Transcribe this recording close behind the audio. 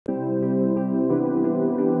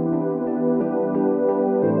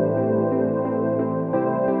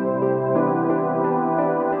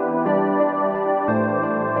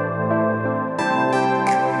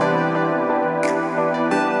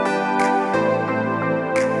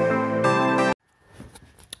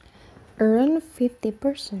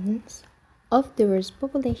50% of the world's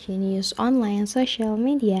population use online social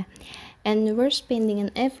media, and we're spending an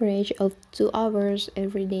average of 2 hours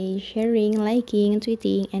every day sharing, liking,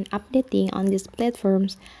 tweeting, and updating on these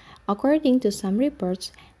platforms. According to some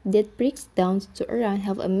reports, that breaks down to around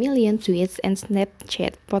half a million tweets and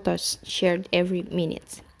Snapchat photos shared every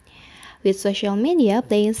minute. With social media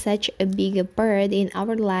playing such a big part in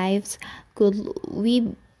our lives, could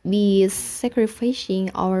we be sacrificing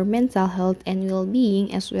our mental health and well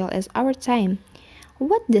being as well as our time?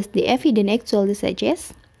 What does the evidence actually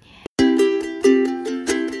suggest?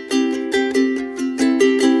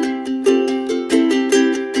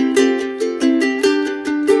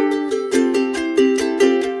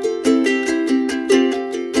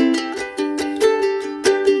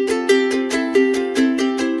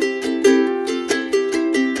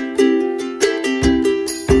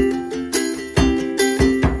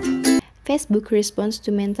 Facebook responds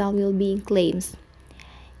to mental well-being claims.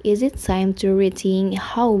 Is it time to rethink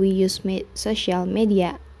how we use social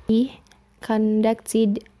media?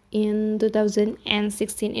 Conducted in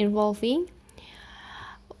 2016 involving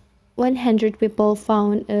 100 people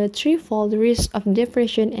found a threefold risk of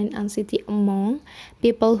depression and anxiety among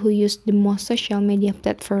people who use the most social media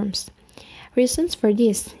platforms. Reasons for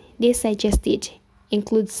this, they suggested,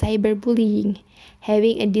 include cyberbullying,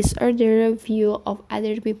 having a disordered view of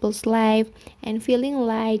other people's life, and feeling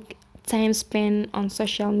like time spent on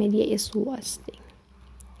social media is wasting.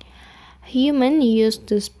 Humans used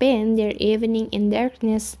to spend their evening in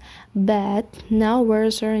darkness, but now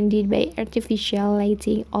we're surrounded by artificial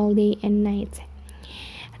lighting all day and night.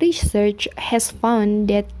 Research has found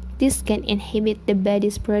that this can inhibit the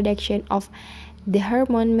body's production of the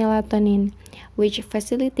hormone melatonin, which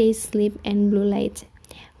facilitates sleep, and blue light,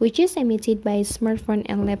 which is emitted by smartphone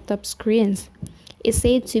and laptop screens, is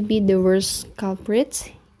said to be the worst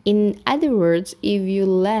culprit. In other words, if you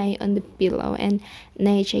lie on the pillow and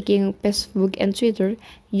night checking Facebook and Twitter,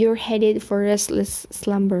 you're headed for restless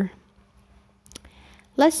slumber.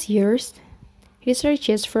 Last year,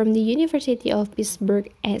 researchers from the University of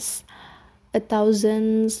Pittsburgh asked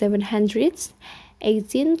 1,700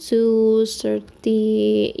 18 to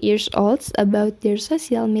 30 years olds about their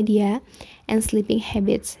social media and sleeping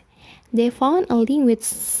habits. They found a link with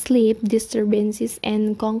sleep disturbances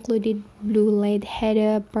and concluded blue light had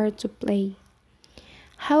a part to play.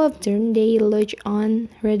 How often they log on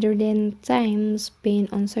rather than time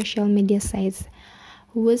spent on social media sites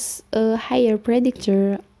was a higher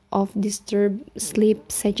predictor of disturbed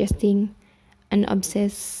sleep, suggesting an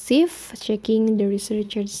obsessive checking, the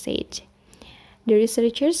researchers said. The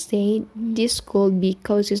researchers say this could be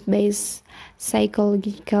caused by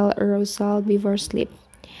psychological arousal before sleep,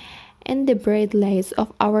 and the bright lights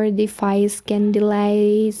of our device can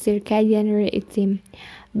delay circadian rhythm,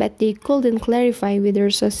 but they couldn't clarify whether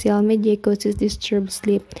social media causes disturbed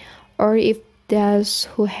sleep or if those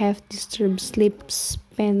who have disturbed sleep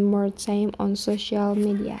spend more time on social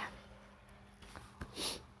media.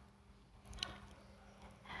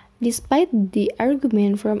 Despite the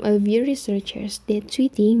argument from a few researchers that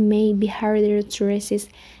tweeting may be harder to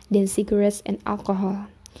resist than cigarettes and alcohol,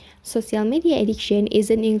 social media addiction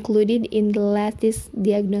isn't included in the latest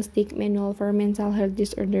diagnostic manual for mental health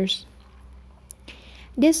disorders.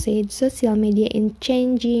 They said social media is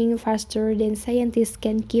changing faster than scientists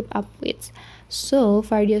can keep up with, so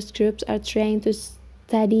various groups are trying to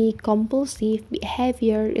study compulsive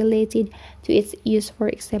behavior related to its use. For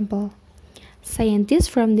example, scientists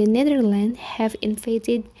from the Netherlands have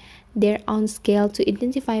invented their own scale to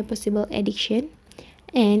identify possible addiction,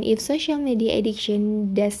 and if social media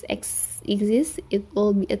addiction does exist, it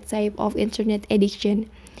will be a type of internet addiction,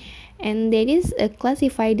 and that is a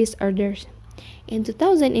classified disorder. In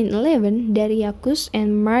 2011, Daria Kus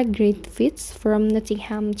and Margaret Fitz from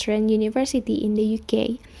Nottingham Trent University in the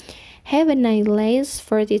UK have analyzed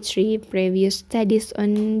 43 previous studies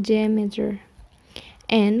on the matter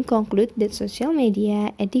and conclude that social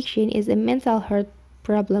media addiction is a mental health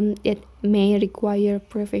problem that may require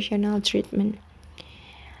professional treatment.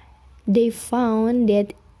 They found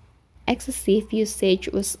that excessive usage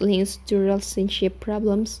was linked to relationship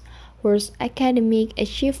problems, worse academic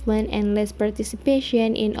achievement, and less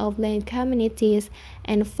participation in offline communities,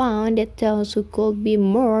 and found that those who could be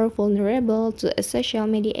more vulnerable to a social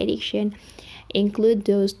media addiction include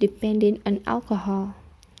those dependent on alcohol,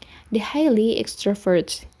 the highly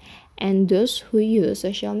extroverts, and those who use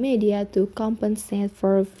social media to compensate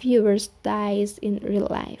for fewer days in real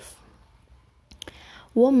life.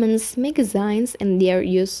 Women's magazines and their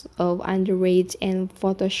use of underage and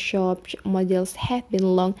photoshopped models have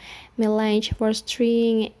been long maligned for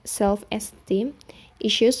straying self-esteem,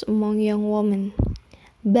 issues among young women.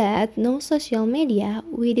 But no social media,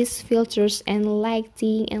 with its filters and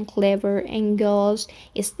lighting and clever angles,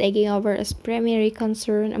 is taking over as primary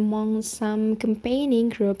concern among some campaigning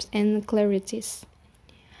groups and clarities.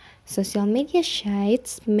 Social media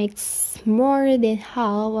sites makes more than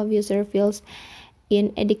half of users feels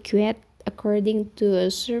inadequate according to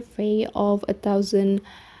a survey of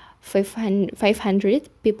 1,500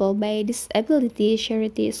 people by Disability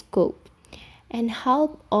Charity Scope. And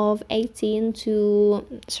half of 18 to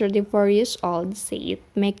 34 years old say it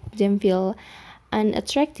makes them feel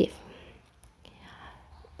unattractive.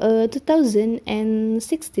 A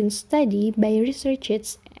 2016 study by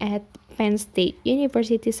researchers at Penn State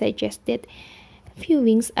University suggests that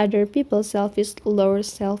viewing other people's selfies lowers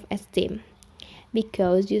self-esteem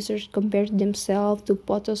because users compare themselves to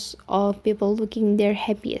photos of people looking their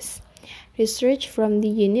happiest. Research from the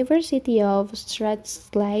University of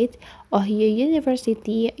Strathclyde, Ohio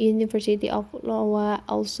University, University of Iowa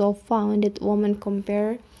also found that women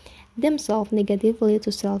compare themselves negatively to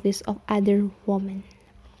selfies of other women.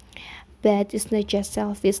 But it's not just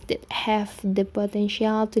selfies that have the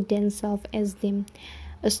potential to then self-esteem.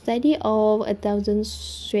 A study of 1,000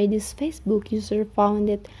 Swedish Facebook users found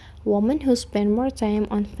that women who spend more time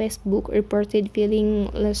on Facebook reported feeling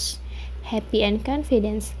less happy and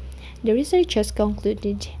confident. The researchers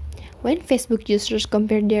concluded when Facebook users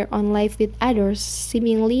compare their own life with others,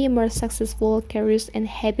 seemingly more successful careers and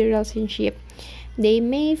happy relationships, they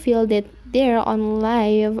may feel that their own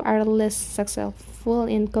lives are less successful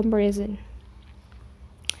in comparison.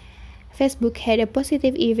 Facebook had a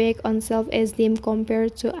positive effect on self-esteem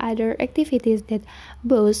compared to other activities that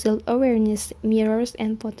boost self-awareness, mirrors,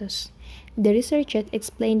 and photos. The researchers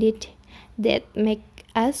explained it that make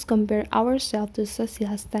us compare ourselves to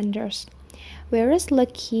social standards, whereas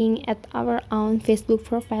looking at our own Facebook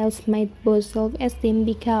profiles might boost self-esteem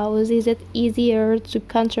because it is easier to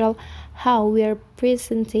control how we are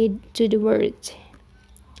presented to the world.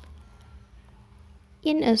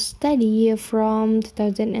 In a study from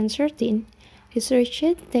 2013,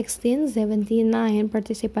 researchers texted 79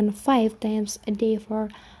 participants 5 times a day for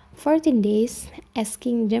 14 days,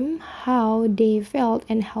 asking them how they felt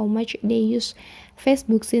and how much they used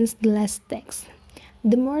Facebook since the last text.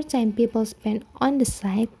 The more time people spent on the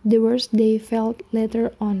site, the worse they felt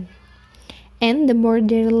later on, and the more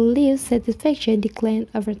their life satisfaction declined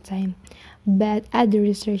over time. But other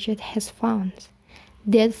research has found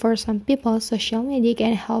that for some people, social media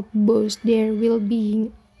can help boost their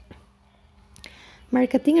well-being.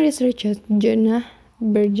 Marketing researchers Jonah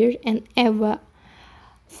Berger and Eva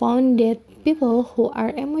found that people who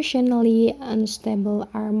are emotionally unstable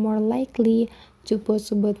are more likely to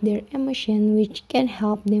post about their emotion, which can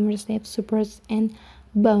help them receive support and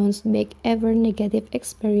bounce back after negative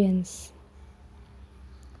experience.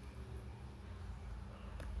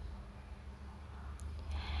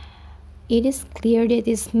 It is clear that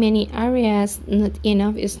in many areas not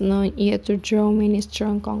enough is known yet to draw many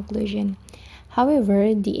strong conclusions.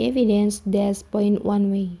 However, the evidence does point one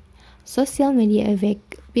way. Social media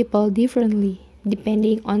affect people differently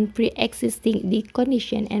depending on pre-existing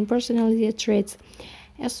condition and personality traits,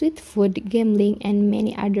 as with food, gambling, and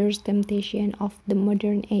many other temptations of the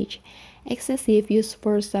modern age. Excessive use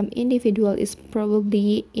for some individual is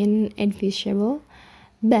probably inadvisable,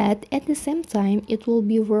 but at the same time, it will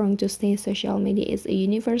be wrong to say social media is a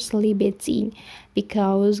universally bad thing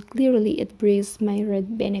because clearly it brings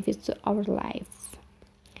myriad benefits to our life.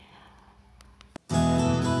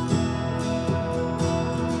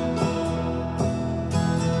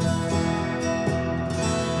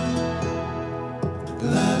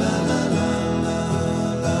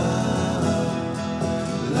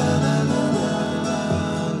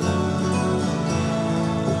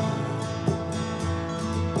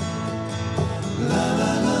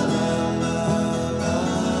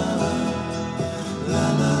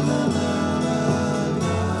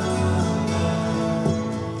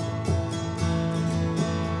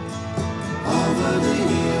 Over the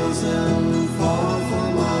hills and far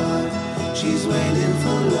from mine, she's waiting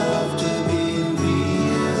for love to